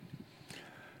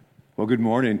Well, good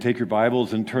morning. Take your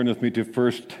Bibles and turn with me to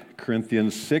 1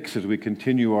 Corinthians 6 as we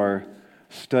continue our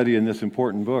study in this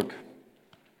important book.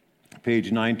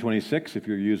 Page 926 if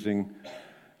you're using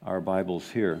our Bibles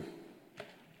here.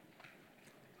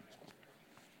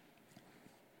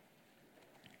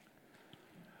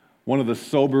 One of the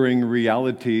sobering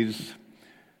realities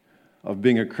of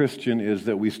being a Christian is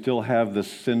that we still have this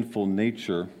sinful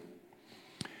nature.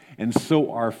 And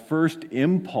so our first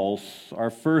impulse, our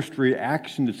first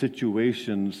reaction to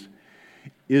situations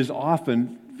is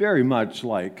often very much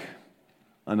like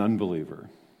an unbeliever.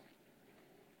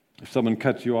 If someone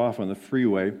cuts you off on the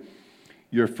freeway,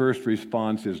 your first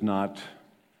response is not,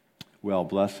 well,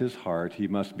 bless his heart, he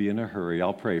must be in a hurry,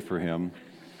 I'll pray for him.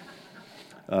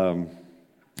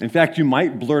 In fact, you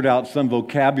might blurt out some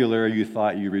vocabulary you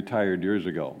thought you retired years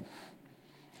ago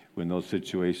when those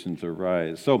situations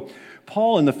arise. So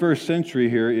Paul in the first century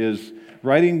here is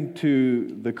writing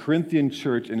to the Corinthian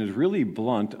church and is really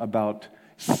blunt about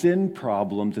sin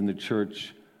problems in the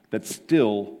church that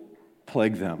still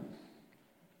plague them.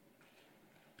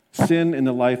 Sin in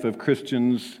the life of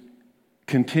Christians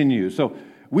continues. So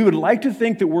we would like to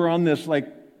think that we're on this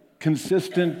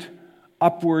consistent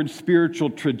upward spiritual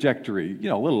trajectory,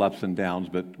 little ups and downs,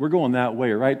 but we're going that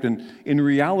way, right? And in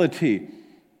reality,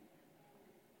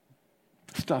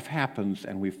 stuff happens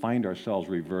and we find ourselves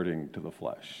reverting to the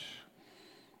flesh.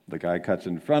 The guy cuts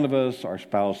in front of us, our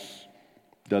spouse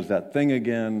does that thing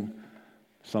again,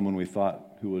 someone we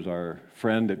thought who was our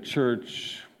friend at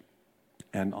church,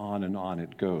 and on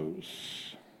it goes.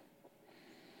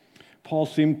 Paul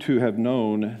seemed to have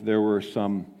known there were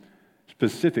some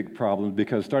specific problems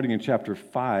because starting in chapter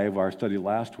 5, our study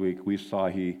last week, we saw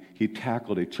he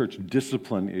tackled a church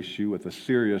discipline issue with a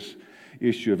serious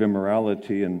issue of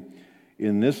immorality. And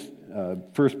in this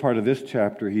first part of this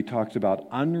chapter, he talks about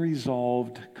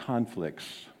unresolved conflicts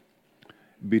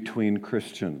between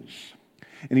Christians.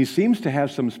 And he seems to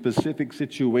have some specific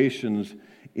situations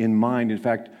in mind. In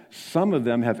fact, some of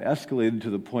them have escalated to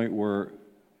the point where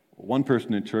one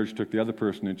person in church took the other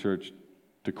person in church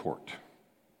to court.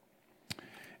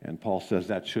 And Paul says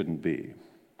that shouldn't be.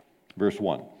 Verse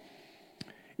 1.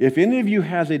 If any of you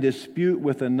has a dispute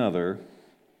with another,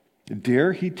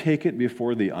 dare he take it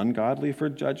before the ungodly for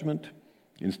judgment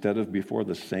instead of before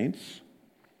the saints?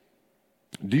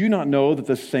 Do you not know that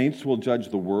the saints will judge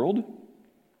the world?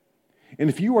 And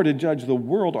if you are to judge the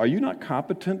world, are you not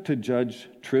competent to judge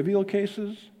trivial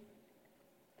cases?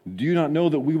 Do you not know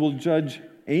that we will judge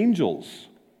angels?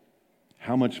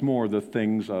 How much more the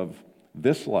things of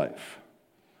this life?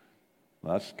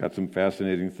 Well, that's got some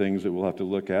fascinating things that we'll have to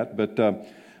look at. But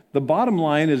the bottom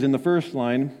line is in the first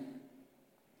line,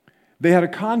 they had a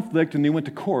conflict and they went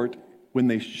to court when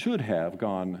they should have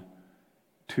gone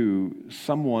to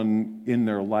someone in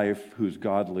their life who's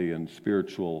godly and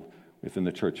spiritual within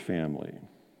the church family.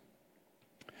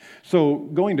 So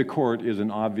going to court is an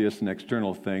obvious and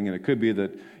external thing, and it could be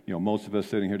that most of us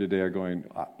sitting here today are going,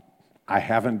 I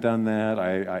haven't done that,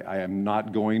 I am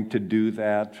not going to do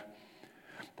that.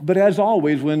 But as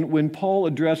always, when Paul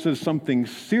addresses something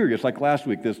serious, like last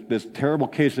week, this terrible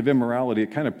case of immorality, it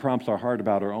kind of prompts our heart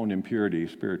about our own impurity,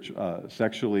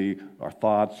 sexually, our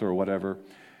thoughts or whatever.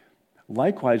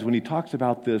 Likewise, when he talks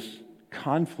about this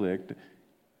conflict,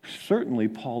 certainly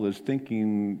Paul is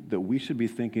thinking that we should be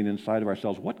thinking inside of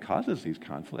ourselves, what causes these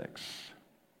conflicts?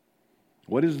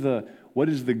 What is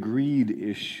the greed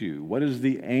issue? What is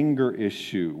the anger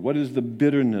issue? What is the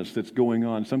bitterness that's going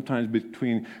on sometimes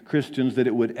between Christians that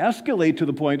it would escalate to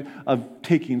the point of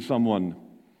taking someone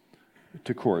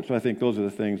to court? So I think those are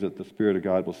the things that the Spirit of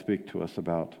God will speak to us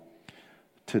about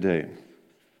today.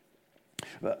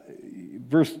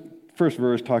 First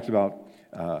verse talks about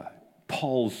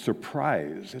Paul's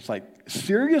surprise. It's like,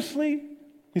 seriously?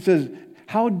 He says,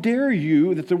 how dare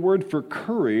you, that's a word for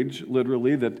courage,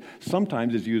 literally, that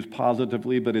sometimes is used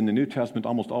positively, but in the New Testament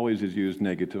almost always is used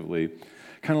negatively.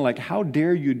 Kind of like, how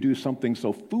dare you do something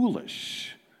so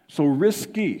foolish, so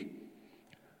risky?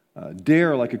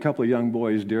 Dare, like a couple of young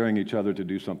boys daring each other to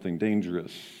do something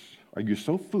dangerous. Are you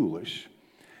so foolish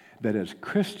that as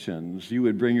Christians you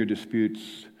would bring your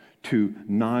disputes to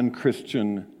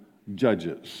non-Christian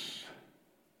judges?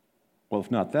 Well, if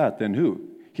not that, then who?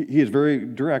 He is very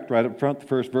direct right up front. The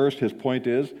first verse, his point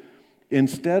is,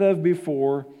 instead of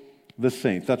before the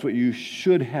saints. That's what you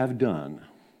should have done.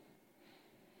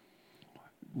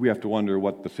 We have to wonder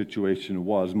what the situation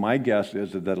was. My guess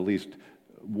is that at least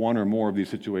one or more of these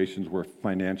situations were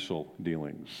financial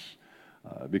dealings.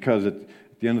 Because at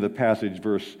the end of the passage,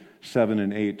 verse 7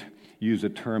 and 8 use a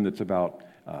term that's about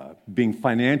being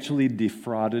financially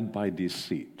defrauded by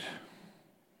deceit.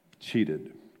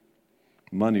 Cheated.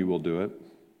 Money will do it.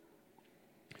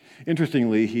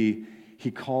 Interestingly,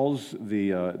 he calls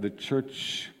the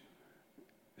church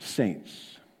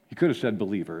saints. He could have said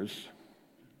believers.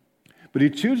 But he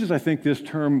chooses, I think, this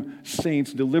term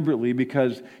saints deliberately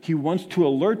because he wants to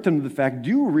alert them to the fact, do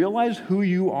you realize who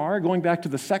you are? Going back to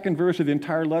the second verse of the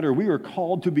entire letter, we are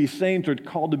called to be saints or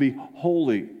called to be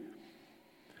holy.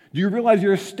 Do you realize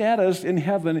your status in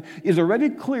heaven is already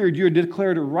cleared? You're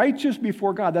declared righteous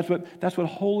before God. That's what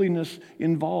holiness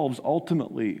involves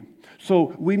ultimately.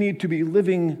 So we need to be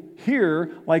living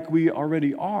here like we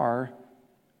already are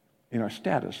in our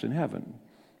status in heaven.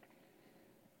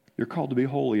 You're called to be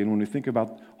holy, and when we think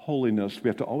about holiness, we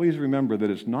have to always remember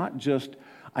that it's not just,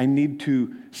 I need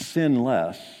to sin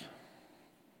less,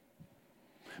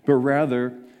 but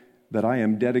rather that I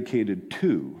am dedicated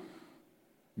to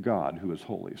God who is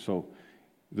holy. So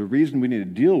the reason we need to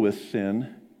deal with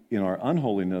sin in our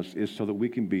unholiness is so that we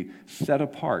can be set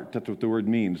apart. That's what the word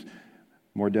means,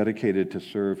 more dedicated to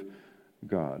serve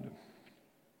God.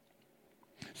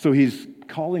 So he's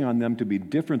calling on them to be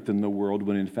different than the world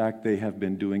when in fact they have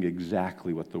been doing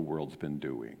exactly what the world's been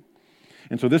doing.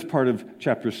 And so this part of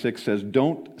chapter 6 says,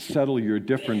 don't settle your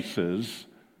differences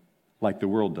like the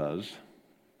world does.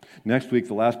 Next week,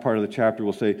 the last part of the chapter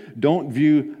will say, don't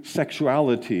view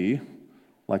sexuality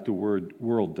like the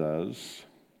world does.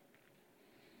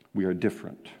 We are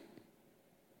different.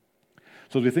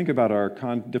 So as we think about our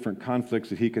different conflicts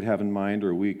that he could have in mind,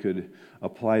 or we could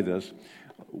apply this,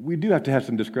 we do have to have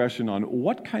some discretion on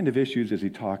what kind of issues is he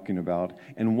talking about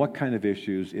and what kind of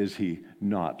issues is he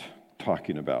not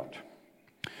talking about.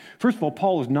 First of all,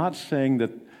 Paul is not saying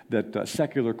that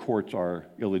secular courts are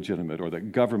illegitimate or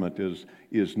that government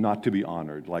is not to be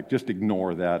honored. Like, just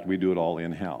ignore that. We do it all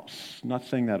in-house. Not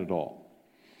saying that at all.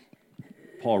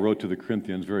 Paul wrote to the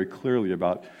Corinthians very clearly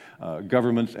about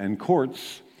governments and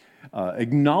courts,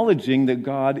 acknowledging that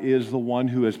God is the one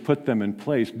who has put them in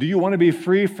place. Do you want to be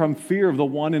free from fear of the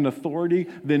one in authority?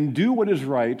 Then do what is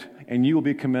right, and you will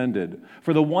be commended.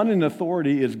 For the one in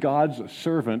authority is God's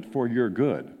servant for your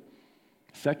good.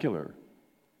 Secular,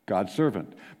 God's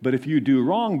servant. But if you do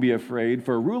wrong, be afraid,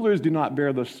 for rulers do not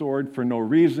bear the sword for no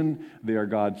reason. They are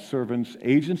God's servants,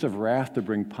 agents of wrath to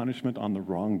bring punishment on the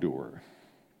wrongdoer.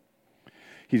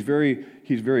 He's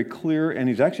very clear, and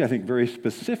he's actually, I think, very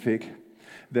specific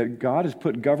that God has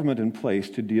put government in place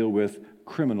to deal with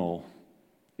criminal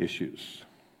issues.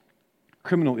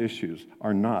 Criminal issues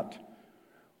are not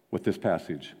what this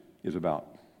passage is about.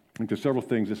 I think there's several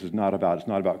things this is not about. It's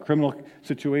not about criminal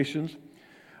situations.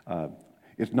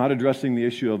 It's not addressing the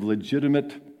issue of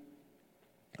legitimate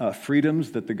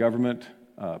freedoms that the government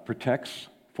protects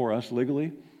for us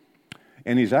legally.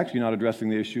 And he's actually not addressing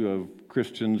the issue of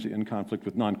Christians in conflict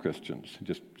with non-Christians. It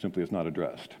just simply is not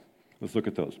addressed. Let's look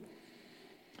at those.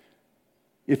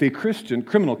 If a Christian,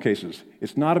 criminal cases,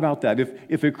 it's not about that.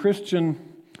 If a Christian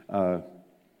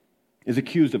is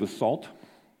accused of assault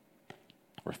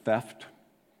or theft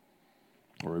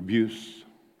or abuse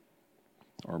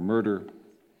or murder,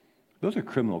 those are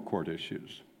criminal court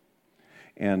issues.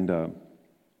 And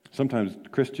sometimes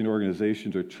Christian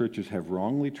organizations or churches have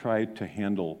wrongly tried to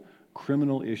handle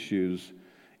criminal issues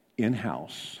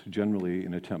in-house, generally in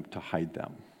an attempt to hide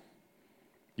them.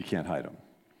 You can't hide them.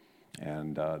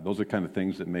 And those are kind of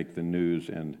things that make the news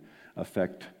and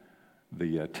affect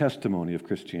the testimony of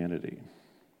Christianity.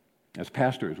 As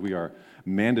pastors, we are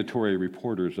mandatory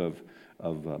reporters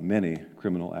of many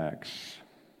criminal acts.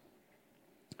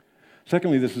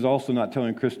 Secondly, this is also not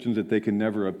telling Christians that they can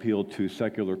never appeal to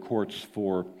secular courts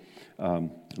for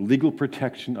legal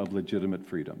protection of legitimate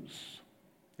freedoms.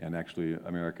 And actually,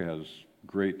 America has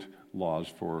great laws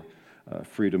for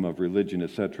freedom of religion,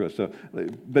 etc. So,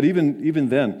 but even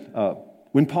then,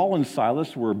 when Paul and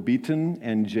Silas were beaten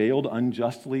and jailed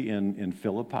unjustly in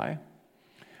Philippi,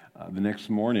 the next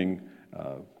morning,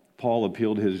 Paul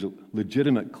appealed his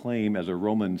legitimate claim as a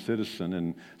Roman citizen,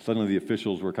 and suddenly the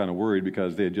officials were kind of worried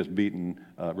because they had just beaten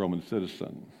a Roman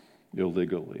citizen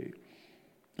illegally.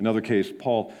 Another case,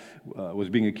 Paul was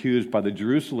being accused by the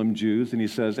Jerusalem Jews, and he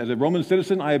says, as a Roman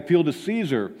citizen, I appeal to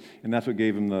Caesar. And that's what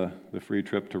gave him the free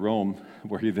trip to Rome,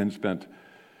 where he then spent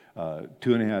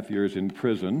 2.5 years in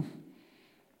prison,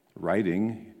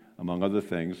 writing, among other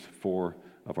things, 4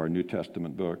 of our New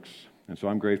Testament books. And so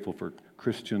I'm grateful for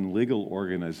Christian legal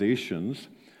organizations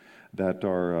that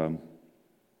are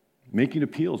making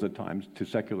appeals at times to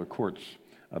secular courts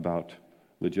about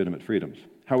legitimate freedoms.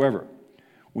 However,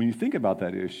 when you think about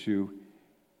that issue,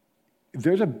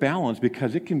 there's a balance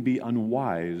because it can be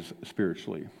unwise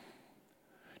spiritually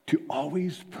to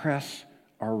always press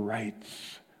our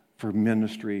rights for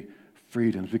ministry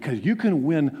freedoms, because you can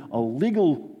win a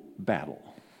legal battle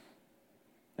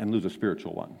and lose a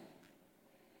spiritual one.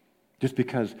 just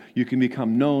because you can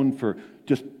become known for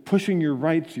just pushing your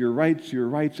rights,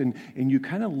 and you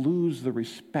kind of lose the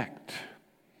respect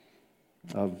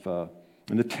of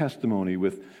and the testimony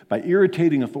by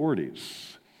irritating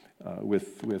authorities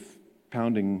with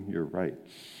pounding your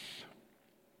rights.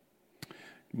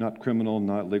 Not criminal,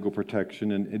 not legal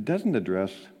protection, and it doesn't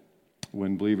address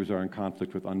when believers are in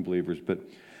conflict with unbelievers,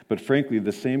 but frankly,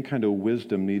 the same kind of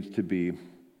wisdom needs to be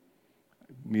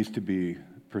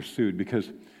pursued, because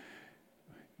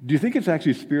do you think it's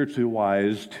actually spiritually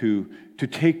wise to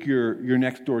take your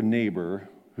next door neighbor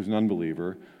who's an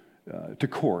unbeliever to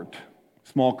court,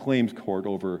 small claims court,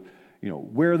 over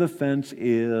where the fence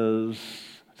is,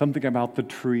 something about the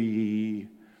tree,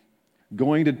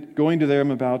 going to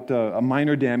them about a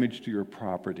minor damage to your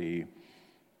property?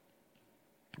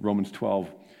 Romans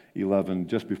 12:11,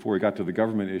 just before he got to the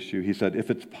government issue, he said, if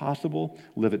it's possible,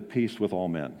 live at peace with all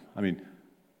men. I mean,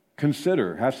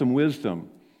 have some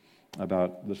wisdom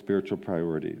about the spiritual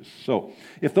priorities. So,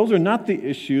 if those are not the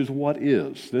issues, what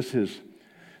is? This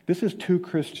is two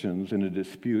Christians in a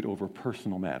dispute over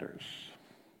personal matters.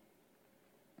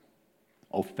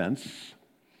 Offense.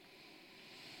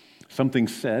 Something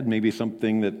said, maybe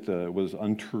something that was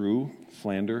untrue,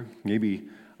 slander, maybe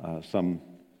some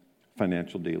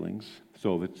financial dealings.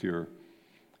 So if your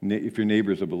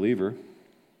neighbor is a believer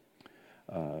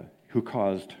who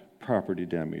caused property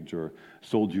damage or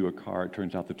sold you a car, it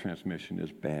turns out the transmission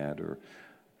is bad, or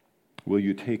will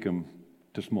you take them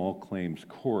to small claims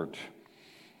court?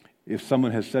 If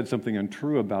someone has said something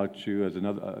untrue about you as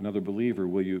another believer,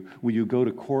 will you go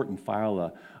to court and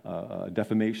file a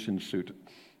defamation suit?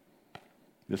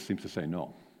 This seems to say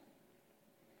no.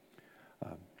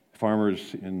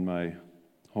 Farmers in my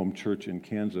home church in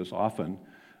Kansas often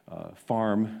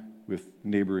farm with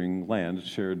neighboring lands,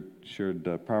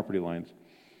 shared property lines.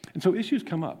 And so issues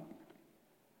come up,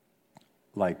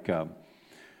 like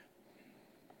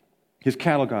his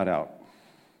cattle got out,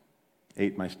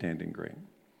 ate my standing grain.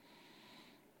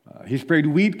 He sprayed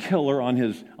weed killer on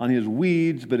his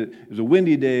weeds, but it was a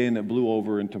windy day and it blew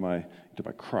over into my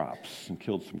crops and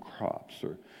killed some crops.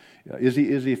 Or is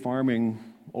he farming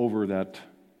over that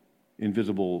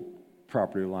invisible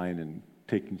property line and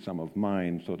taking some of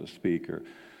mine, so to speak? Or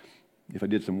if I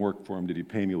did some work for him, did he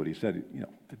pay me what he said?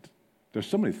 There's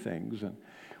so many things. And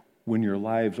when your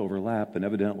lives overlap, and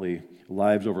evidently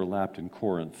lives overlapped in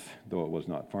Corinth, though it was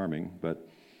not farming, but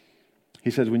he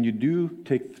says when you do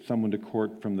take someone to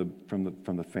court from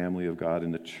the family of God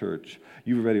in the church,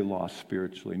 you've already lost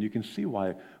spiritually. And you can see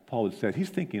why Paul had said he's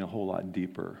thinking a whole lot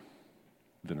deeper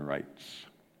than rights.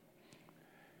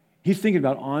 He's thinking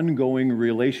about ongoing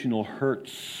relational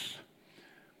hurts.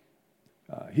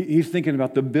 He's thinking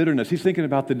about the bitterness. He's thinking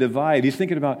about the divide. He's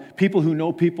thinking about people who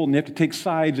know people and they have to take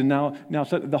sides. And now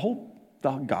so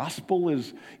the gospel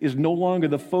is no longer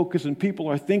the focus, and people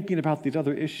are thinking about these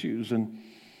other issues. And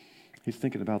he's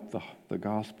thinking about the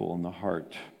gospel and the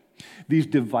heart. These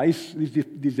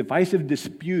divisive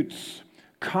disputes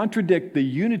contradict the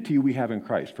unity we have in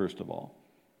Christ, first of all.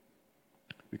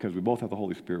 Because we both have the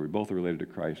Holy Spirit, we both are related to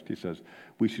Christ. He says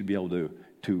we should be able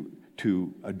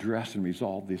to address and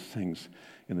resolve these things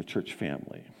in the church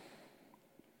family.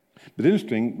 But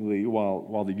interestingly,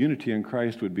 while the unity in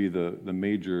Christ would be the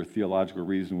major theological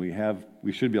reason we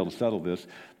should be able to settle this,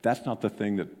 that's not the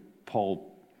thing that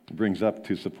Paul brings up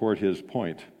to support his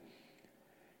point.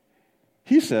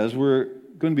 He says we're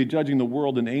going to be judging the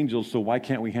world and angels, so why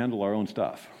can't we handle our own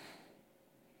stuff?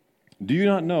 Do you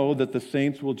not know that the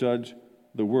saints will judge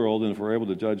the world, and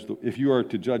if you are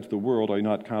to judge the world, are you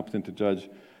not competent to judge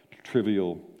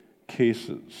trivial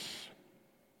cases?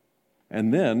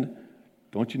 And then,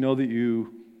 don't you know that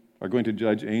you are going to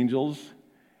judge angels?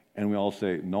 And we all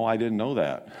say, no, I didn't know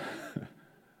that.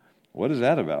 What is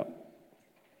that about?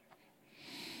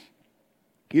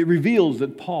 It reveals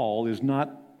that Paul is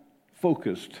not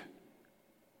focused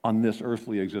on this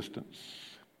earthly existence.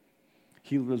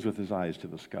 He lives with his eyes to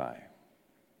the sky.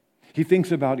 He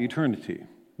thinks about eternity,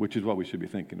 which is what we should be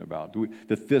thinking about,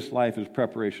 that this life is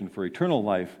preparation for eternal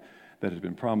life that has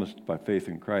been promised by faith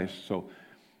in Christ. So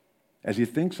as he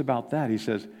thinks about that, he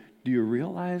says, do you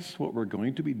realize what we're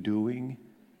going to be doing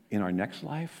in our next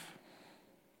life?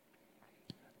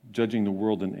 Judging the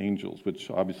world and angels, which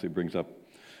obviously brings up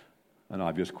an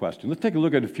obvious question. Let's take a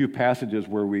look at a few passages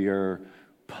where we are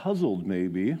puzzled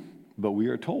maybe, but we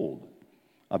are told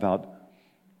about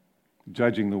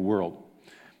judging the world.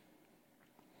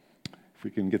 If we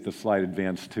can get the slide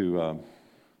advanced to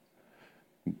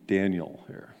Daniel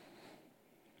here.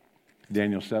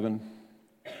 Daniel 7.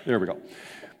 There we go.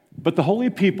 But the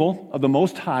holy people of the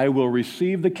Most High will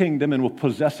receive the kingdom and will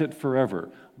possess it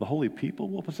forever. The holy people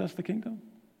will possess the kingdom?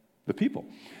 The people.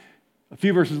 A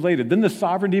few verses later, then the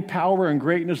sovereignty, power, and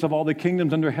greatness of all the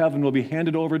kingdoms under heaven will be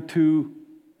handed over to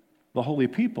the holy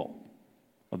people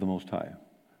of the Most High.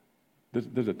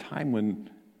 There's a time when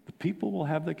the people will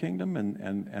have the kingdom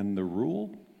and the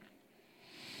rule.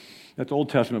 That's Old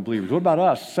Testament believers. What about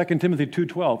us? 2 Timothy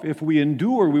 2:12. If we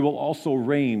endure, we will also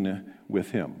reign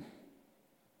with him.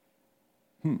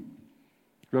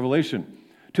 Revelation.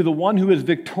 To the one who is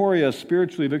victorious,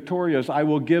 spiritually victorious, I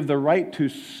will give the right to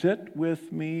sit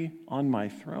with me on my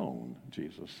throne,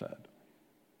 Jesus said.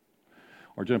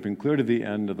 Or jumping clear to the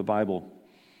end of the Bible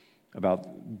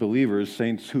about believers,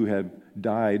 saints who have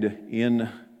died in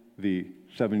the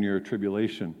 7-year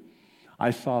tribulation.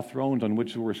 I saw thrones on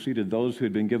which were seated those who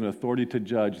had been given authority to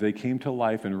judge. They came to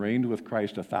life and reigned with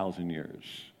Christ 1,000 years.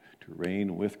 To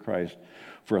reign with Christ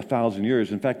for 1,000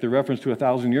 years. In fact, the reference to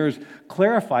 1,000 years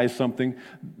clarifies something.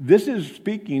 This is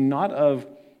speaking not of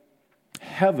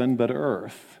heaven, but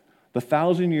earth. The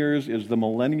 1,000 years is the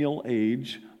millennial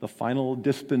age, the final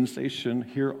dispensation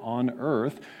here on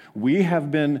earth. We have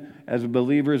been, as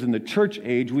believers in the church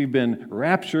age, we've been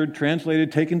raptured,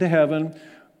 translated, taken to heaven.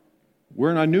 We're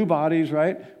in our new bodies,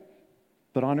 right?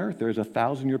 But on earth, there's a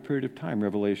 1,000-year period of time,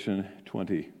 Revelation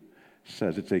 20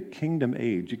 says. It's a kingdom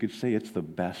age. You could say it's the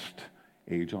best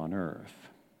age on earth.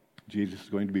 Jesus is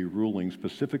going to be ruling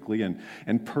specifically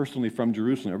and personally from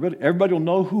Jerusalem. Everybody will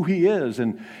know who he is.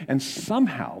 And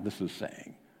somehow, this is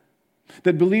saying,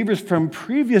 that believers from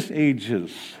previous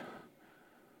ages,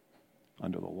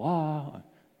 under the law,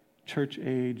 church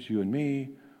age, you and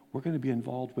me, we're going to be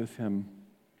involved with him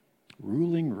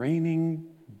ruling, reigning,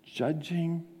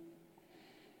 judging.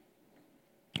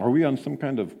 Are we on some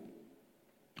kind of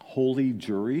holy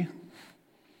jury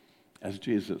as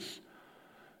Jesus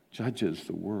judges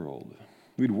the world?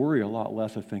 We'd worry a lot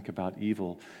less, I think, about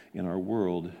evil in our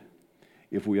world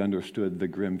if we understood the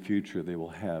grim future they will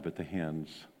have at the hands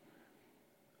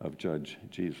of Judge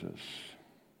Jesus.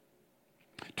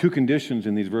 2 conditions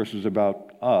in these verses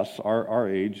about us, our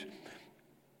age.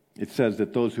 It says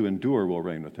that those who endure will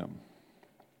reign with him.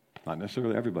 Not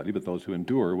necessarily everybody, but those who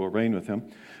endure will reign with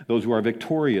him. Those who are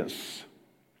victorious,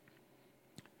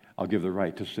 I'll give the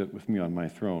right to sit with me on my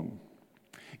throne.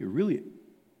 It really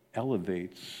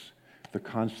elevates the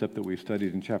concept that we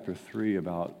studied in chapter 3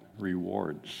 about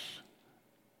rewards.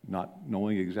 Not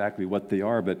knowing exactly what they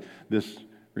are, but this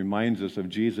reminds us of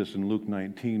Jesus in Luke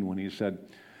 19 when he said,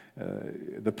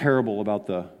 the parable about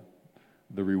the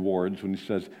rewards, when he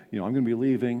says, I'm going to be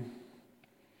leaving,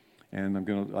 and I'm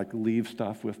going to leave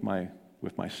stuff with my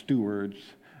stewards,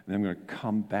 and I'm going to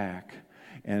come back.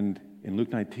 And in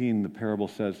Luke 19, the parable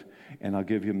says, and I'll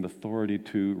give him the authority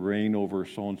to reign over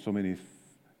so and so many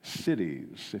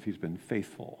cities if he's been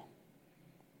faithful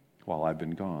while I've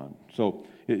been gone. So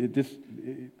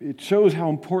it shows how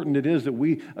important it is that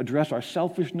we address our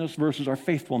selfishness versus our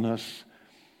faithfulness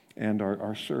and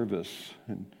our service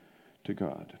to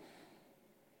God.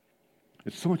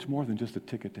 It's so much more than just a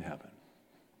ticket to heaven.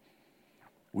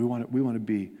 We want to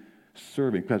be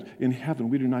serving, because in heaven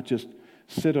we do not just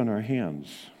sit on our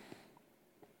hands.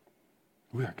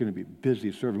 We are going to be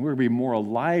busy serving. We're going to be more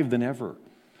alive than ever.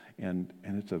 And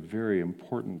it's a very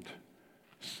important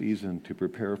season to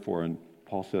prepare for. And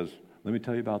Paul says, let me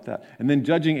tell you about that. And then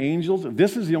judging angels.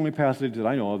 This is the only passage that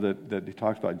I know of that he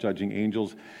talks about judging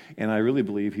angels. And I really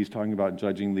believe he's talking about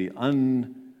judging the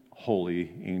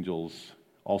unholy angels,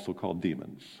 also called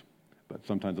demons. But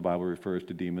sometimes the Bible refers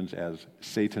to demons as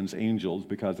Satan's angels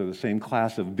because they're the same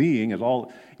class of being as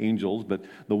all angels, but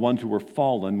the ones who were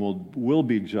fallen will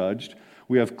be judged.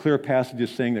 We have clear passages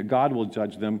saying that God will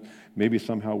judge them. Maybe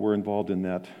somehow we're involved in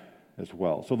that as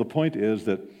well. So the point is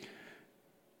that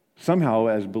somehow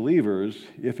as believers,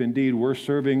 if indeed we're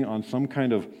serving on some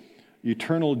kind of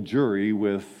eternal jury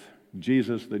with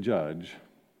Jesus the judge,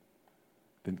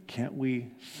 then can't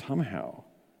we somehow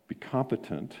be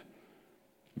competent,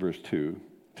 verse 2,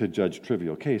 to judge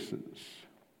trivial cases?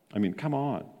 I mean, come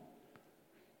on.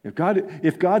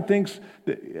 If God thinks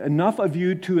that enough of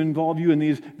you to involve you in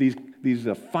these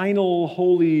final,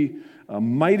 holy,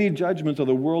 mighty judgments of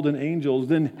the world and angels,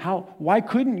 then why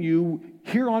couldn't you,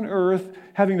 here on earth,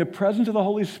 having the presence of the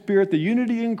Holy Spirit, the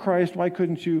unity in Christ, why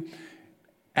couldn't you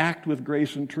act with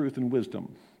grace and truth and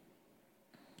wisdom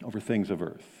over things of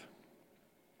earth?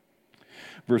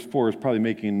 Verse 4 is probably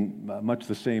making much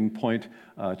the same point.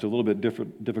 It's a little bit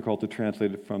difficult to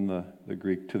translate it from the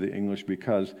Greek to the English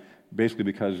because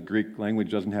Greek language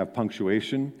doesn't have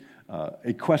punctuation.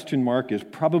 A question mark is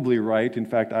probably right. In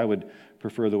fact, I would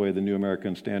prefer the way the New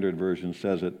American Standard Version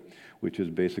says it, which is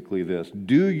basically this.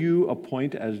 Do you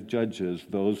appoint as judges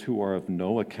those who are of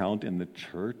no account in the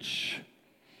church?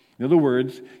 In other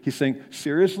words, he's saying,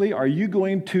 seriously, are you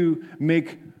going to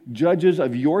make judges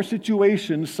of your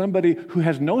situation somebody who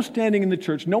has no standing in the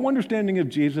church, no understanding of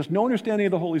Jesus, no understanding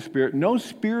of the Holy Spirit, no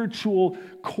spiritual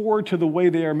core to the way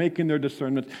they are making their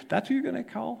discernments? That's who you're going to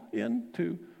call in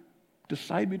to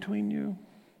decide between you?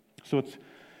 So it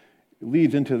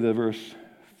leads into the verse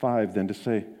 5 then to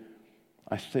say,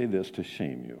 I say this to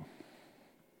shame you.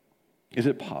 Is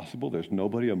it possible there's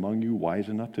nobody among you wise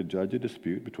enough to judge a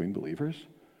dispute between believers?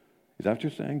 Is that what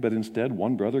you're saying? But instead,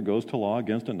 one brother goes to law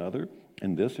against another,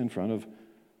 and this in front of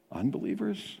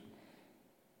unbelievers?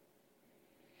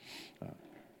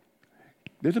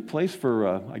 There's a place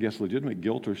for, legitimate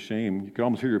guilt or shame. You can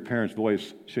almost hear your parents'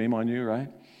 voice, shame on you, right?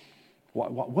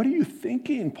 What are you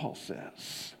thinking, Paul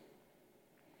says?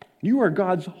 You are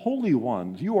God's holy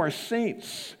ones. You are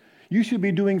saints. You should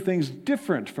be doing things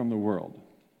different from the world.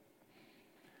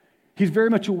 He's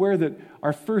very much aware that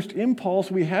our first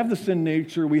impulse, we have the sin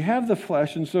nature, we have the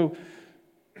flesh, and so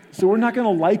we're not going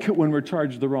to like it when we're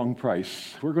charged the wrong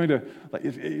price. We're going to,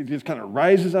 it just kind of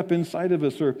rises up inside of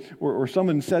us, or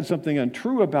someone said something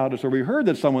untrue about us, or we heard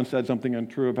that someone said something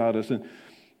untrue about us, and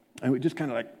we just kind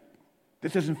of like,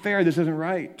 this isn't fair, this isn't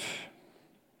right.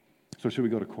 So should we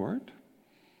go to court?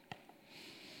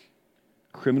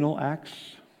 Criminal acts?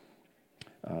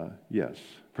 Yes.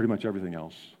 Pretty much everything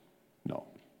else? No.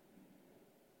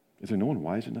 Is there no one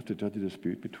wise enough to judge a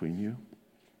dispute between you?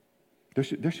 There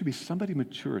should be somebody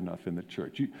mature enough in the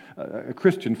church, a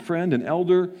Christian friend, an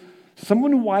elder,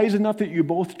 someone wise enough that you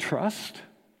both trust,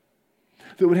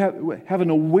 that would have an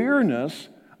awareness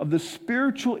of the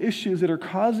spiritual issues that are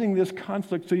causing this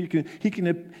conflict, so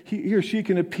he or she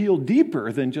can appeal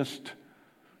deeper than just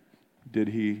did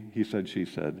he said, she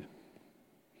said.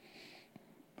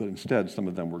 But instead, some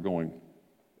of them were going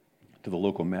to the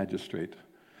local magistrate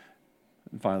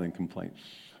and filing complaints.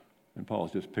 And Paul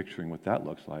is just picturing what that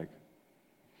looks like.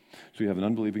 So you have an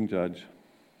unbelieving judge,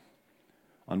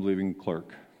 unbelieving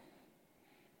clerk.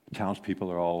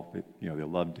 Townspeople are all, they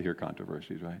love to hear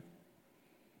controversies, right?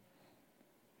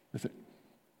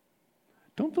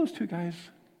 Don't those two guys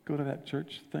go to that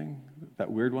church thing, that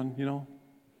weird one,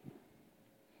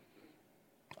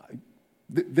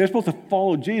 They're supposed to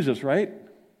follow Jesus, right?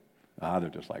 They're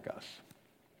just like us.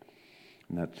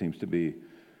 And that seems to be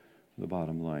the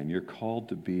bottom line. You're called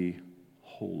to be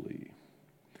holy.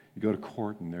 You go to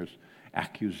court and there's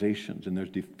accusations and there's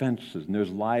defenses and there's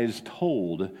lies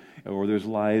told or there's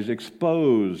lies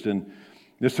exposed and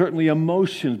there's certainly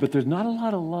emotions, but there's not a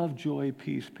lot of love, joy,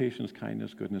 peace, patience,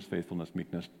 kindness, goodness, faithfulness,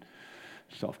 meekness,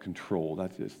 self-control.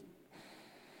 That's just...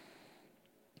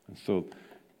 And so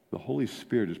the Holy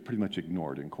Spirit is pretty much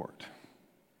ignored in court.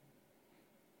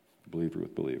 Believer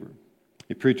with believer.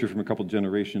 A preacher from a couple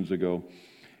generations ago,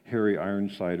 Harry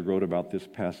Ironside, wrote about this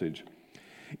passage.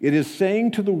 It is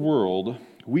saying to the world,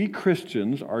 we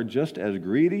Christians are just as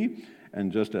greedy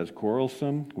and just as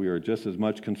quarrelsome. We are just as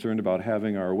much concerned about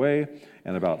having our way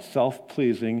and about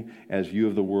self-pleasing as you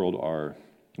of the world are.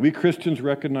 We Christians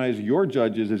recognize your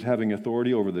judges as having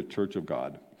authority over the church of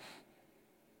God.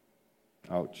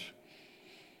 Ouch.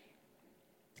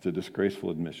 It's a disgraceful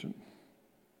admission.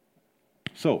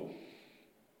 So,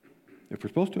 if we're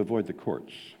supposed to avoid the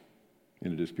courts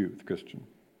in a dispute with a Christian,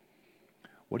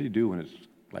 what do you do when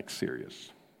it's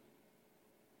serious?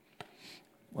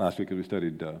 Last week as we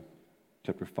studied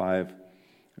chapter 5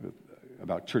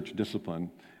 about church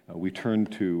discipline, we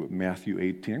turned to Matthew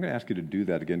 18. I'm going to ask you to do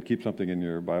that again. Keep something in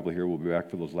your Bible here. We'll be back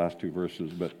for those last two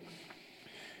verses. But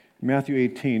Matthew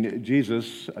 18,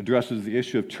 Jesus addresses the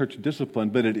issue of church discipline,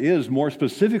 but it is more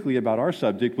specifically about our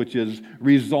subject, which is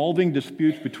resolving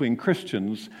disputes between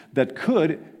Christians that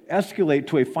could escalate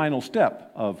to a final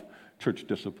step of church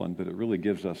discipline, but it really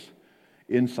gives us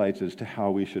insights as to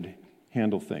how we should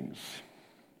handle things.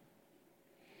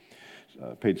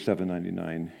 Page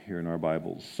 799 here in our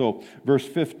Bibles. So, verse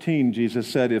 15, Jesus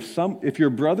said, if your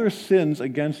brother sins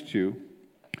against you,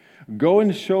 go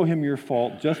and show him your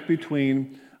fault just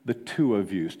between the two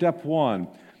of you. Step one,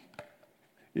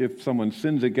 if someone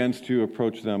sins against you,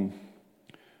 approach them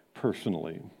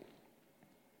personally.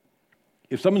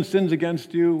 If someone sins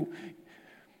against you,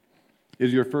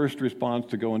 is your first response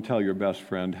to go and tell your best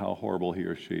friend how horrible he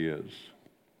or she is?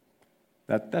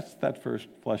 That's that first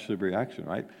fleshly reaction,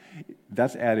 right?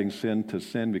 That's adding sin to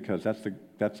sin because that's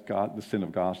the sin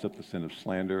of gossip, the sin of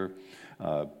slander.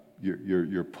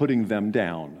 You're putting them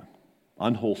down,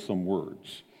 unwholesome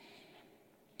words.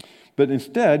 But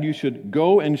instead, you should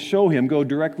go and show him, go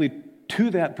directly to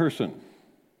that person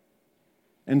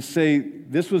and say,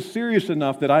 this was serious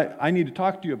enough that I need to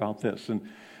talk to you about this. And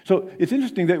so it's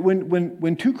interesting that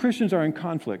when two Christians are in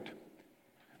conflict,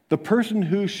 the person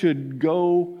who should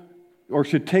go or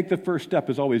should take the first step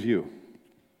is always you.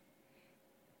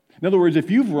 In other words, if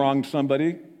you've wronged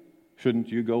somebody, shouldn't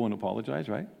you go and apologize,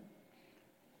 right?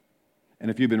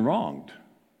 And if you've been wronged,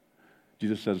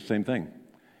 Jesus says the same thing.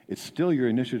 It's still your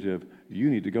initiative. You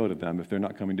need to go to them if they're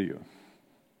not coming to you.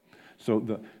 So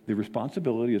the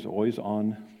responsibility is always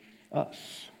on us.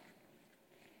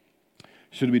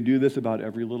 Should we do this about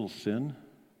every little sin?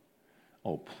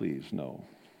 Oh, please, no.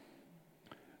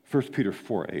 1 Peter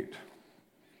 4:8.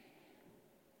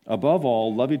 Above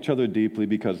all, love each other deeply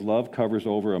because love covers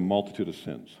over a multitude of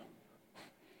sins.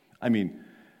 I mean,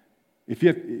 if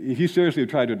you seriously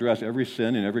try to address every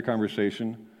sin in every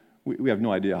conversation, we have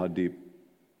no idea how deep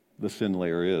the sin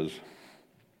layer is.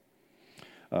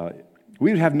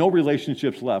 We'd have no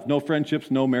relationships left, no friendships,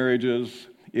 no marriages,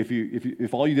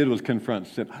 if all you did was confront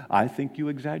sin. I think you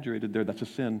exaggerated there. That's a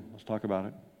sin. Let's talk about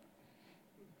it.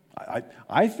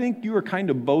 I think you were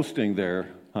kind of boasting there,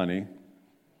 honey.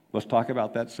 Let's talk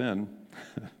about that sin.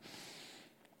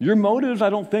 Your motives, I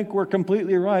don't think, were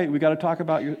completely right. We got to talk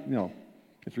about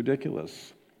it's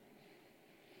ridiculous.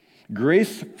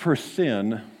 Grace for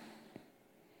sin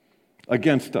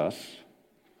against us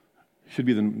should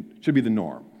be the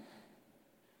norm.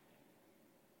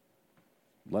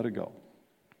 Let it go.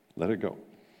 Let it go.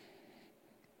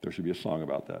 There should be a song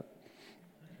about that.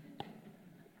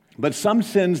 But some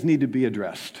sins need to be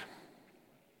addressed.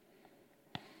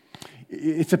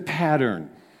 It's a pattern.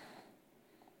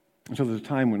 And so there's a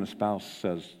time when a spouse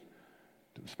says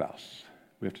to the spouse,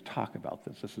 we have to talk about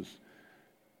this.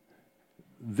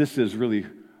 This is really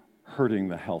hurting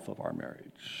the health of our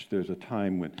marriage. There's a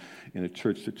time when, in a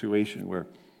church situation, where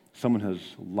someone has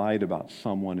lied about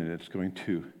someone and it's going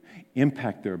to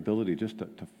impact their ability just to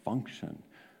function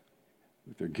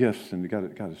with their gifts, and you've got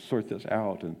to sort this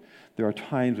out. And there are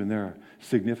times when there are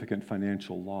significant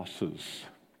financial losses,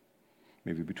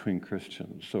 maybe between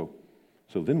Christians. So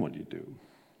then what do you do?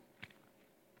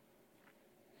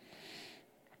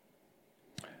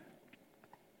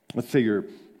 Let's say your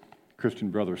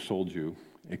Christian brother sold you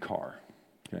a car.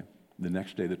 Okay? The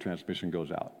next day the transmission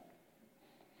goes out.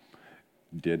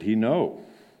 Did he know?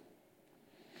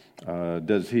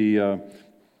 Does he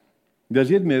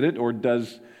admit it, or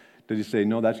does he say,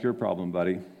 no, that's your problem,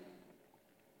 buddy?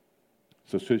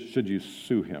 So should you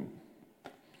sue him?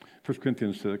 1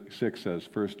 Corinthians 6 says,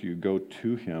 first you go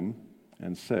to him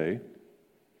and say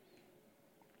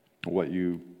what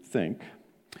you think.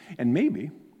 And maybe,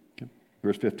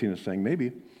 verse 15 is saying,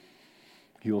 maybe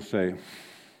he will say,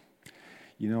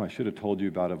 I should have told you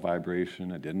about a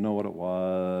vibration. I didn't know what it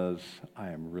was. I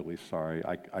am really sorry.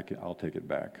 I'll take it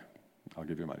back. I'll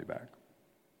give your money back.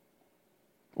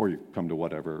 Or you come to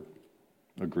whatever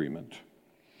agreement.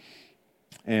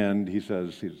 And he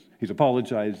says he's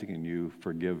apologizing and you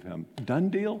forgive him. Done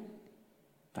deal?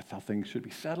 That's how things should be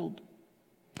settled.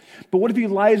 But what if he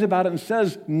lies about it and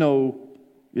says, no,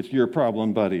 it's your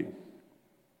problem, buddy?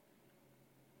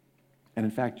 And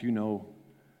in fact,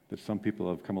 that some people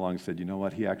have come along and said, you know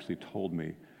what, he actually told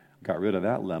me, got rid of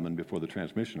that lemon before the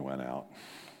transmission went out.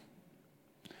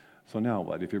 So now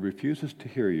what? If he refuses to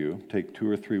hear you, take 2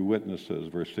 or 3 witnesses,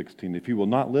 verse 16. If you will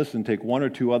not listen, take 1 or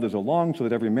 2 others along, so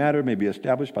that every matter may be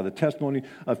established by the testimony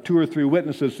of 2 or 3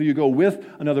 witnesses. So you go with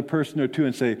another person or 2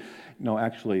 and say, no,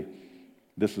 actually,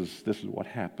 this is what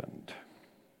happened.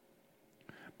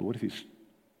 But what if he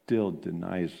still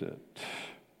denies it?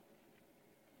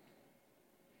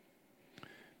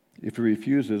 If he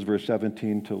refuses, verse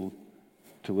 17, to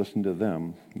listen to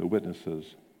them, the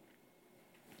witnesses,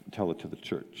 tell it to the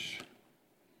church.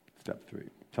 Step 3,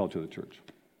 tell it to the church.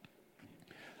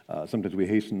 Sometimes we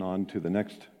hasten on to the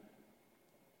next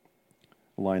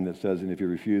line that says, and if he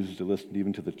refuses to listen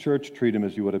even to the church, treat him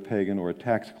as you would a pagan or a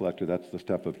tax collector. That's the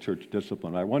step of church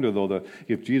discipline. I wonder, though,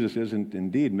 if Jesus isn't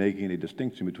indeed making a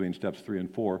distinction between steps 3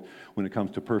 and 4 when it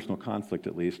comes to personal conflict,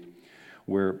 at least,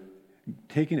 where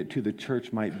taking it to the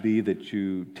church might be that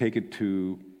you take it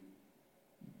to,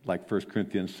 like 1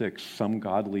 Corinthians 6, some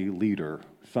godly leader,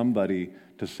 somebody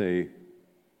to say,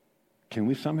 can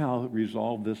we somehow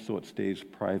resolve this so it stays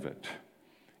private?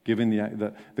 Giving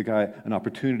the guy an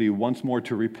opportunity once more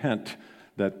to repent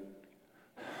that,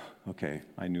 okay,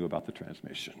 I knew about the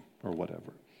transmission or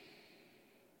whatever.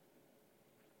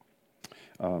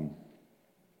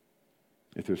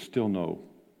 If there's still no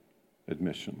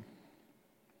admission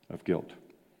of guilt,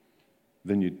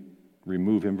 then you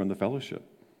remove him from the fellowship,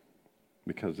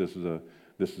 because this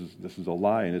is a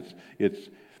lie, and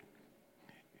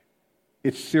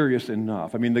it's serious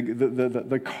enough. I mean,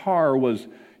 the car was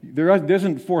there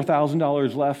isn't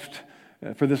 $4,000 left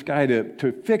for this guy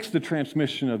to fix the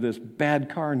transmission of this bad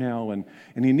car now, and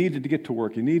he needed to get to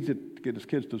work, he needed to get his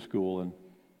kids to school, and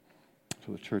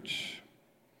So the church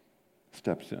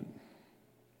steps in.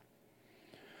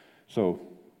 So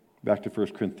back to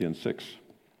 1 Corinthians 6,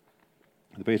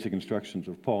 the basic instructions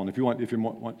of Paul. And if you're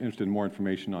interested in more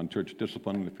information on church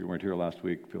discipline, if you weren't here last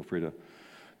week, feel free to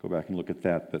go back and look at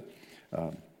that. But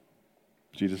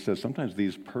Jesus says sometimes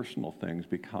these personal things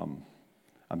become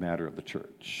a matter of the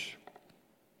church.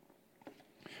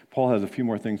 Paul has a few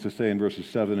more things to say in verses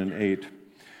 7 and 8,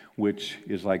 which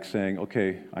is like saying,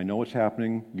 okay, I know what's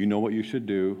happening, you know what you should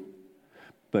do,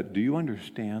 but do you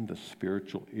understand the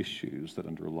spiritual issues that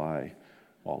underlie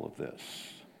all of this?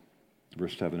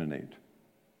 Verse 7 and 8.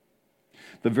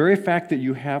 The very fact that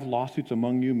you have lawsuits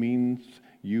among you means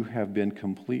you have been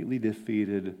completely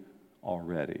defeated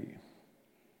already.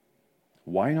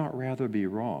 Why not rather be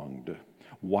wronged?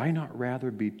 Why not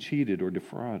rather be cheated or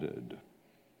defrauded?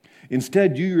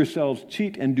 Instead, you yourselves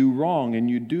cheat and do wrong, and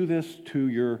you do this to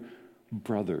your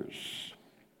brothers.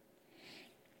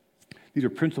 These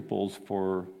are principles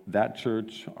for that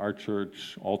church, our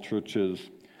church, all churches.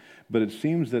 But it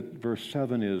seems that verse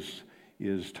 7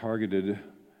 is targeted,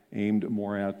 aimed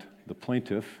more at the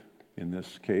plaintiff in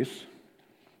this case,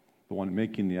 the one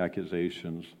making the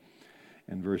accusations.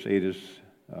 And verse 8 is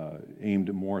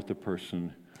aimed more at the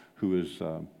person who is,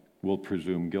 will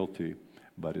presume guilty,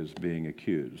 but is being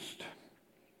accused.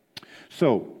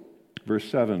 So, verse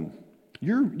 7,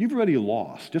 you've already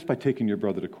lost just by taking your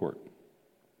brother to court.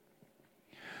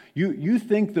 You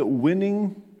think that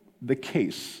winning the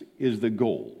case is the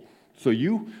goal. So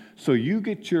you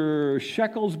get your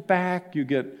shekels back, you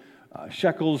get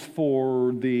shekels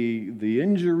for the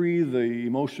injury, the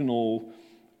emotional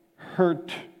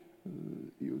hurt,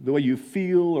 the way you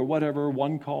feel or whatever,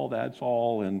 one call, that's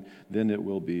all, and then it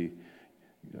will be,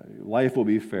 life will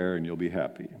be fair and you'll be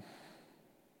happy.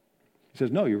 He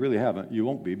says, no, you really haven't. You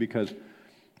won't be because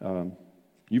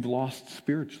you've lost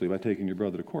spiritually by taking your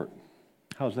brother to court.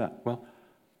 How's that? Well,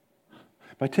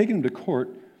 by taking him to court,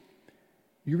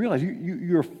 you realize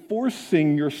you're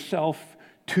forcing yourself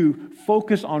to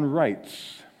focus on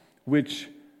rights, which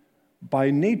by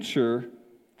nature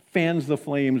fans the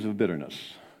flames of bitterness.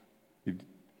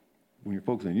 When you're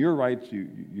focusing on your rights,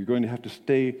 you're going to have to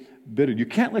stay bitter. You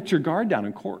can't let your guard down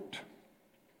in court.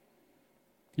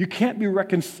 You can't be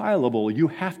reconcilable. You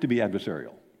have to be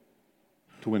adversarial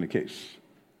to win a case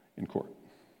in court.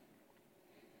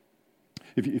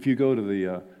 If you go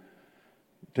to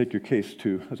take your case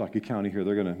to Ozaukee County here,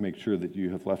 they're going to make sure that you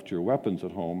have left your weapons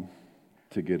at home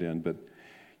to get in, but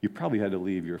you probably had to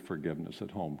leave your forgiveness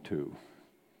at home too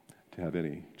to have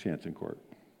any chance in court.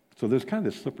 So there's kind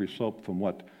of this slippery slope from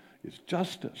what is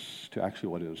justice to actually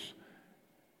what is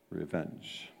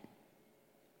revenge.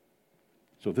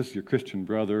 So if this is your Christian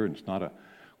brother and it's not a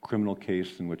criminal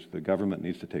case in which the government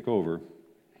needs to take over,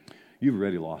 you've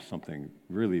already lost something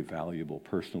really valuable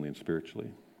personally and spiritually.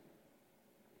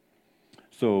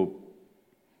 So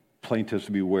plaintiffs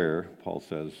beware, Paul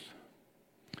says.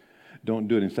 Don't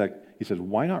do it. In fact, he says,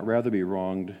 why not rather be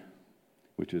wronged,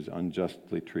 which is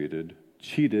unjustly treated,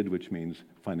 cheated, which means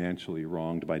financially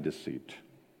wronged by deceit?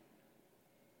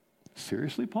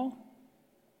 Seriously, Paul?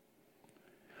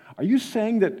 Are you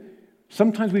saying that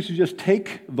sometimes we should just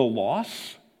take the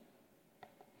loss?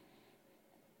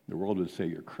 The world would say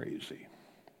you're crazy.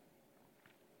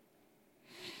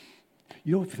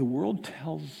 You know, if the world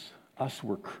tells us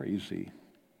we're crazy,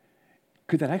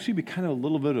 could that actually be kind of a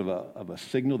little bit of a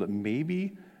signal that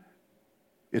maybe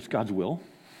it's God's will?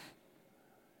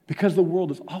 Because the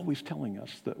world is always telling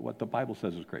us that what the Bible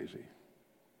says is crazy.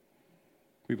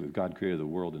 We believe God created the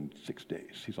world in 6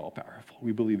 days. He's all powerful.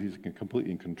 We believe he's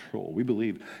completely in control. We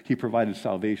believe he provided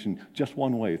salvation just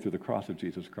one way, through the cross of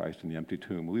Jesus Christ and the empty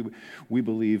tomb. We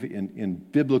believe in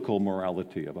biblical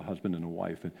morality of a husband and a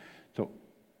wife. And so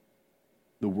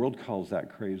the world calls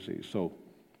that crazy. So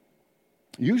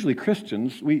usually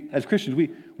Christians,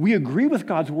 we agree with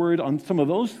God's word on some of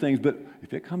those things, but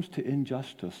if it comes to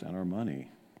injustice and our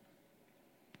money,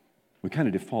 we kind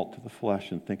of default to the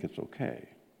flesh and think it's okay.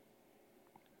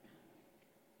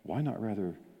 Why not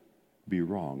rather be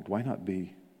wronged? Why not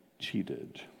be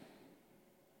cheated?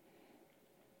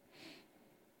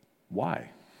 Why?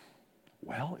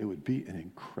 Well, it would be an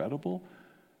incredible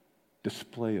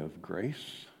display of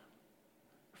grace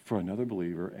for another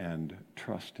believer and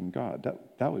trust in God.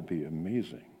 That would be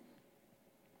amazing.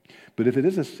 But if it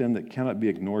is a sin that cannot be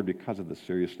ignored because of the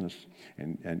seriousness,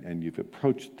 and you've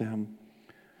approached them,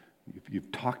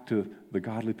 you've talked to the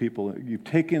godly people, you've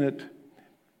taken it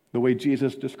the way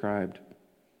Jesus described,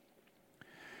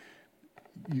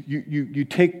 you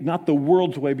take not the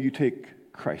world's way, but you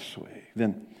take Christ's way,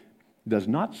 then does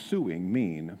not suing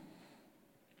mean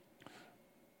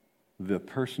the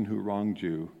person who wronged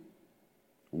you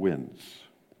wins.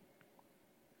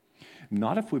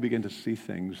 Not if we begin to see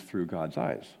things through God's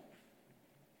eyes.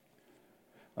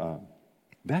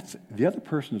 That's the other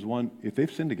person is one, if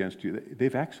they've sinned against you,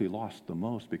 they've actually lost the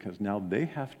most, because now they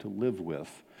have to live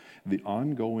with the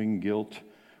ongoing guilt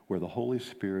where the Holy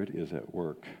Spirit is at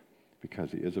work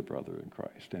because he is a brother in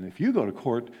Christ. And if you go to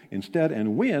court instead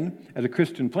and win as a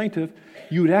Christian plaintiff,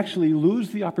 you would actually lose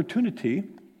the opportunity.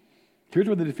 Here's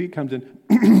where the defeat comes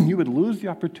in. You would lose the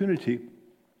opportunity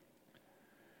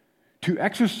to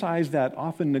exercise that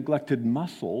often neglected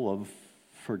muscle of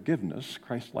forgiveness,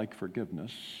 Christ-like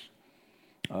forgiveness,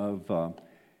 of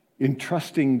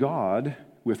entrusting God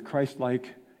with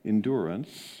Christ-like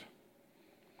endurance,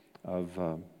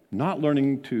 of not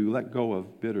learning to let go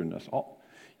of bitterness.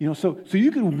 So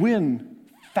you can win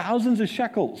thousands of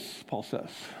shekels, Paul says,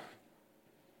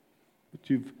 but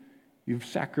you've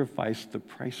sacrificed the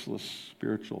priceless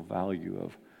spiritual value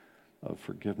of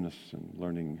forgiveness and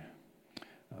learning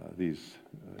these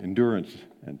endurance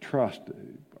and trust,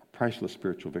 priceless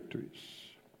spiritual victories.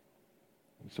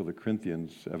 And so the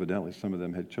Corinthians, evidently, some of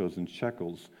them had chosen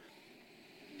shekels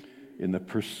in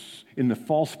the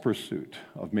false pursuit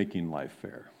of making life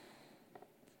fair.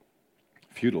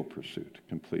 Futile pursuit,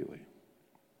 completely.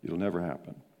 It'll never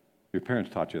happen. Your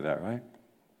parents taught you that, right?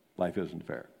 Life isn't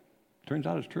fair. Turns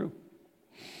out it's true.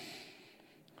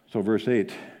 So verse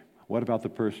 8, what about the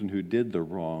person who did the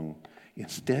wrong?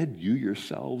 Instead, you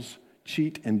yourselves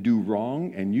cheat and do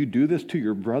wrong, and you do this to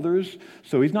your brothers.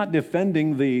 So he's not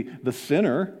defending the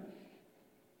sinner.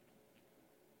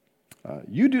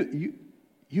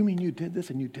 You mean you did this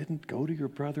and you didn't go to your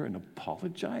brother and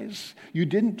apologize? You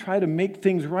didn't try to make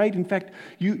things right? In fact,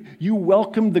 you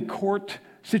welcomed the court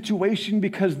situation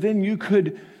because then you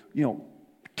could,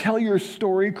 tell your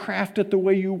story, craft it the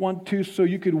way you want to so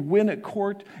you could win at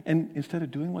court, and instead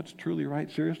of doing what's truly right,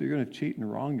 seriously, you're going to cheat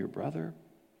and wrong your brother?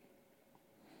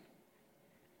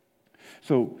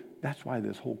 So that's why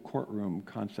this whole courtroom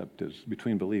concept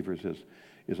between believers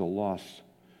is a loss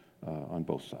on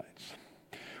both sides.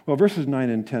 Well, verses 9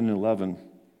 and 10 and 11,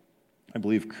 I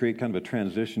believe, create kind of a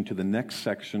transition to the next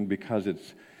section because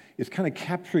it's kind of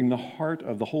capturing the heart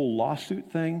of the whole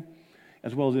lawsuit thing,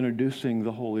 as well as introducing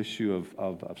the whole issue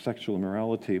of sexual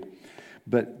immorality.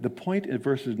 But the point in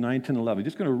verses 9, 10, 11,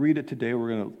 just going to read it today. We're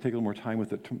going to take a little more time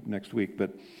with it next week.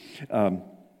 But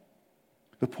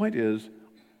the point is,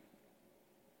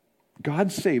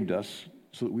 God saved us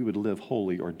so that we would live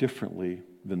holy or differently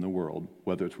than the world,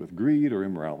 whether it's with greed or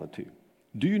immorality.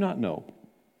 Do you not know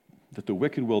that the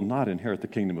wicked will not inherit the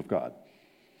kingdom of God?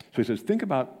 So he says, think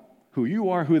about who you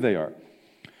are, who they are.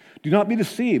 Do not be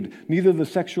deceived. Neither the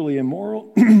sexually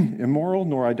immoral,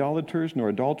 nor idolaters, nor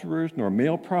adulterers, nor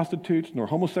male prostitutes, nor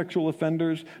homosexual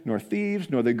offenders, nor thieves,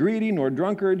 nor the greedy, nor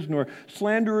drunkards, nor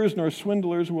slanderers, nor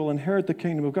swindlers will inherit the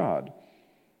kingdom of God.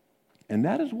 And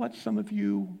that is what some of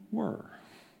you were.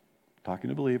 Talking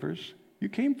to believers, you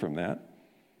came from that,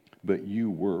 but you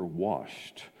were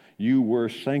washed. You were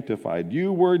sanctified.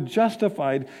 You were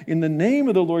justified in the name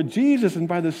of the Lord Jesus and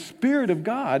by the Spirit of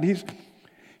God. He's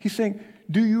saying,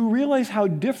 do you realize how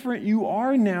different you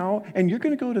are now? And you're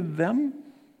going to go to them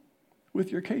with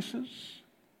your cases?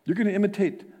 You're going to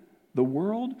imitate the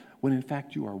world when in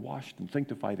fact you are washed and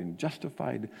sanctified and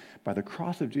justified by the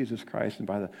cross of Jesus Christ and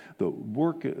by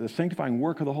the sanctifying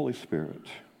work of the Holy Spirit.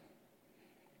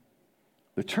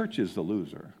 The church is the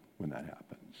loser when that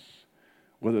happens.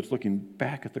 Whether it's looking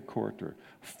back at the court or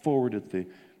forward at the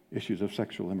issues of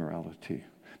sexual immorality.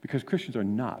 Because Christians are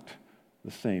not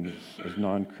the same as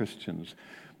non-Christians,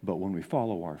 but when we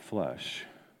follow our flesh,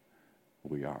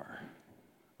 we are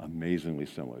amazingly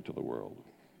similar to the world.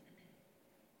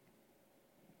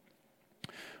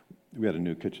 We had a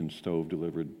new kitchen stove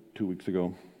delivered 2 weeks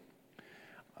ago.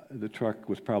 The truck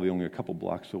was probably only a couple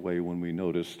blocks away when we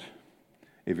noticed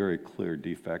a very clear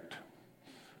defect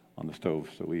on the stove.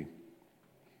 So we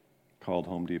called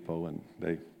Home Depot and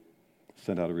they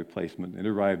sent out a replacement. It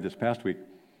arrived this past week.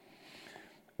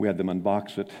 We had them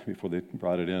unbox it before they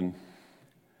brought it in.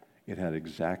 It had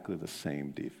exactly the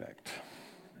same defect.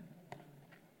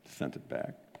 Sent it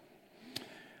back.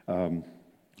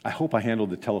 I hope I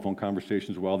handled the telephone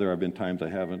conversations well. There have been times I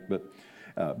haven't.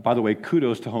 But by the way,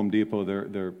 kudos to Home Depot.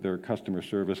 Their customer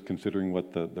service, considering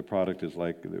what the product is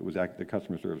like, the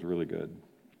customer service is really good.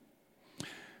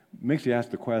 Makes you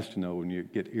ask the question, though, when you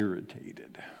get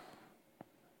irritated.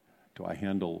 Do I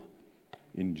handle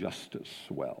injustice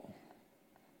well?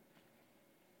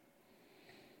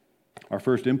 Our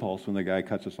first impulse when the guy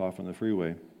cuts us off on the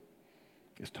freeway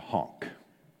is to honk,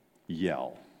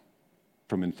 yell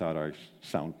from inside our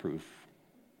soundproof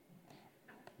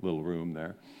little room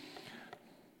there.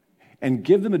 and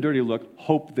give them a dirty look,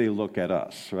 hope they look at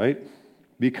us, right?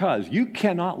 Because you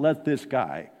cannot let this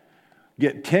guy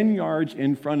get 10 yards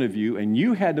in front of you, and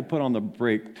you had to put on the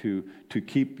brake to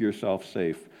keep yourself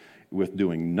safe with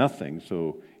doing nothing.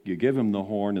 So you give him the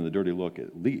horn and the dirty look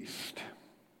at least.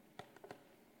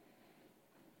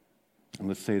 And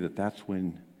let's say that that's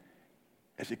when,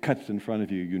 as it cuts in front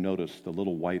of you, you notice the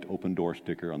little white open door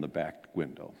sticker on the back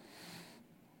window.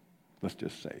 Let's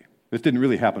just say. This didn't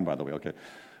really happen, by the way, okay?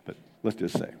 But let's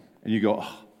just say. And you go,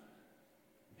 oh,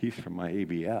 he's from my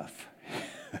ABF.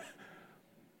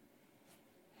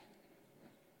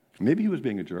 Maybe he was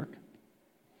being a jerk.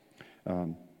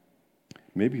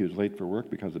 Maybe he was late for work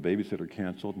because the babysitter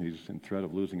canceled and he's in threat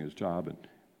of losing his job. And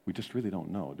we just really don't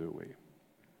know, do we?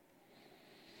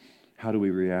 How do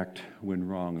we react when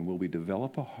wrong? And will we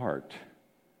develop a heart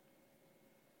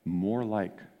more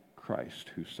like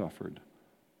Christ who suffered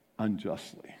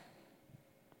unjustly?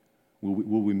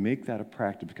 Will we make that a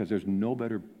practice? Because there's no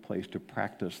better place to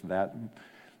practice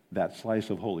that slice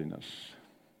of holiness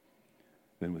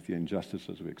than with the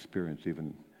injustices we experience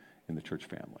even in the church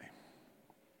family.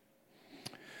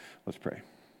 Let's pray.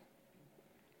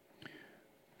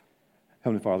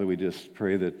 Heavenly Father, we just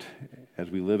pray that as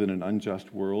we live in an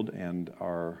unjust world and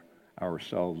are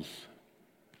ourselves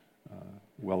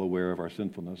well aware of our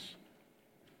sinfulness,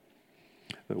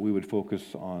 that we would focus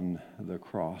on the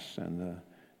cross and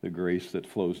the grace that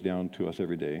flows down to us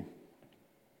every day.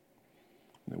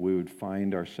 That we would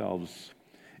find ourselves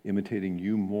imitating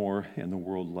you more and the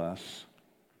world less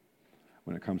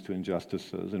when it comes to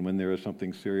injustices. And when there is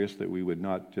something serious, that we would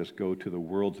not just go to the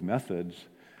world's methods,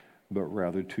 but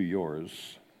rather to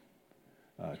yours,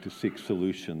 to seek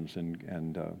solutions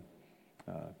and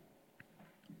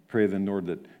pray then, Lord,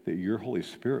 that your Holy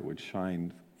Spirit would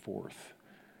shine forth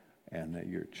and that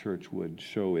your church would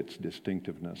show its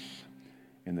distinctiveness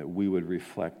and that we would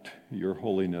reflect your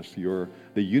holiness, the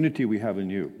unity we have in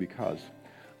you because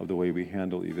of the way we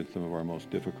handle even some of our most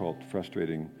difficult,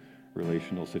 frustrating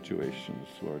relational situations.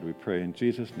 Lord, we pray in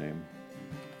Jesus' name,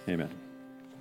 amen.